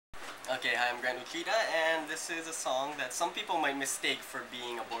Okay, hi, I'm Grant Uchida, and this is a song that some people might mistake for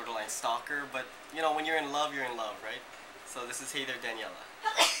being a borderline stalker, but, you know, when you're in love, right? So this is Hey There, Daniella.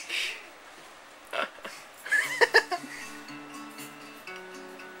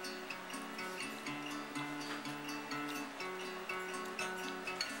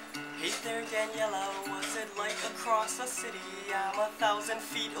 Hey there, Daniella, what's it like across the city? I'm 1,000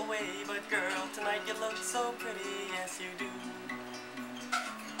 feet away, but girl, tonight you look so pretty, yes you do.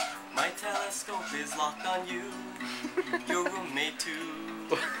 My telescope is locked on you, your roommate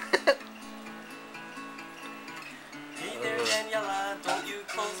too. Hey there, Daniella, don't you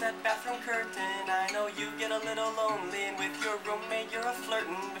close that bathroom curtain. I know you get a little lonely, and with your roommate you're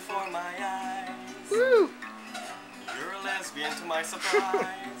a-flirtin before my eyes. Woo! You're a lesbian to my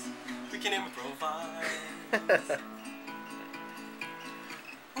surprise. We can improvise.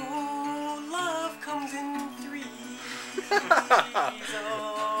 Oh, love comes in threes.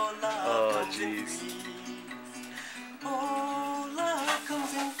 Oh, love comes in threes. Oh, love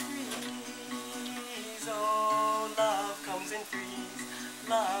comes in threes. Oh, love comes in threes.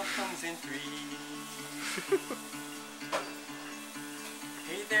 Love comes in threes.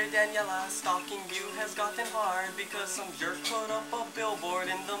 Hey there, Daniella, stalking you has gotten hard because some jerk put up a billboard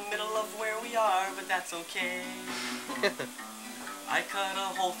in the middle of where we are, but that's okay. I cut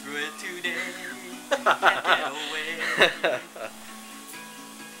a hole through it today. Can't get away.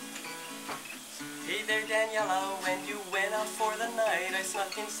 Hey there, Daniella, when you went out for the night, I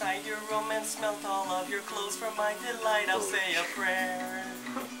snuck inside your room and smelt all of your clothes for my delight. I'll say a prayer,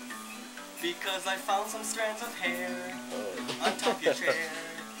 because I found some strands of hair on top of your chair.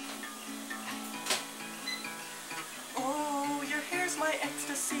 Oh, your hair's my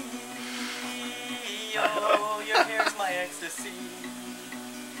ecstasy. Oh, your hair's my ecstasy.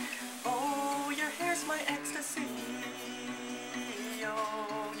 Oh, your hair's my ecstasy.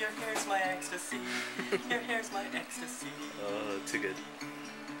 Oh, your hair's my ecstasy. Your hair's my ecstasy. Oh, too good.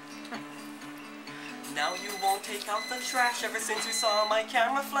 Now you won't take out the trash ever since you saw my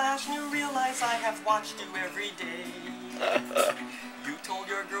camera flash, and you realize I have watched you every day. You told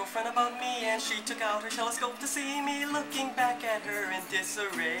your girlfriend about me, and she took out her telescope to see me looking back at her in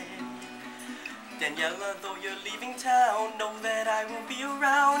disarray. Daniella, though you're leaving town, know that I won't be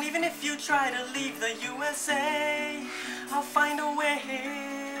around. Even if you try to leave the USA, I'll find a way.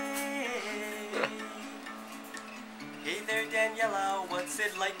 Hey there, Daniella, what's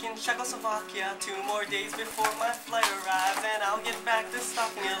it like in Czechoslovakia? 2 more days before my flight arrives, and I'll get back to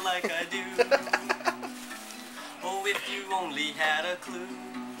stalking you like I do. Oh, if you only had a clue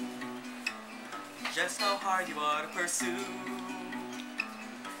just how hard you are to pursue.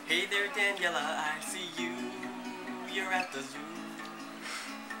 Hey there, Daniella, I see you. You're at the zoo.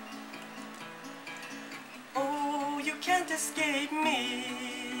 Oh, you can't escape me.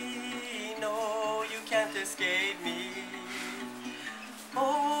 No, you can't escape me.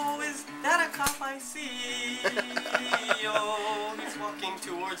 Oh, is that a cop I see? Oh, he's walking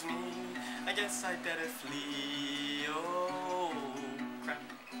towards me. I guess I'd better flee. Oh, crap.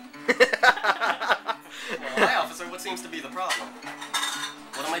 Well, hi, officer. What seems to be the problem?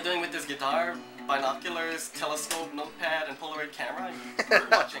 What am I doing with this guitar, binoculars, telescope, notepad, and Polaroid camera? Bird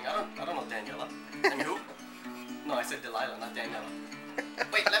watching. I don't know Daniella. I mean, who? No, I said Delilah, not Daniella.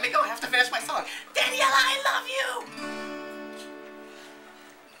 Wait, let me go. I have to finish my song. Daniella, I love you!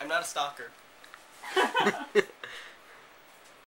 I'm not a stalker.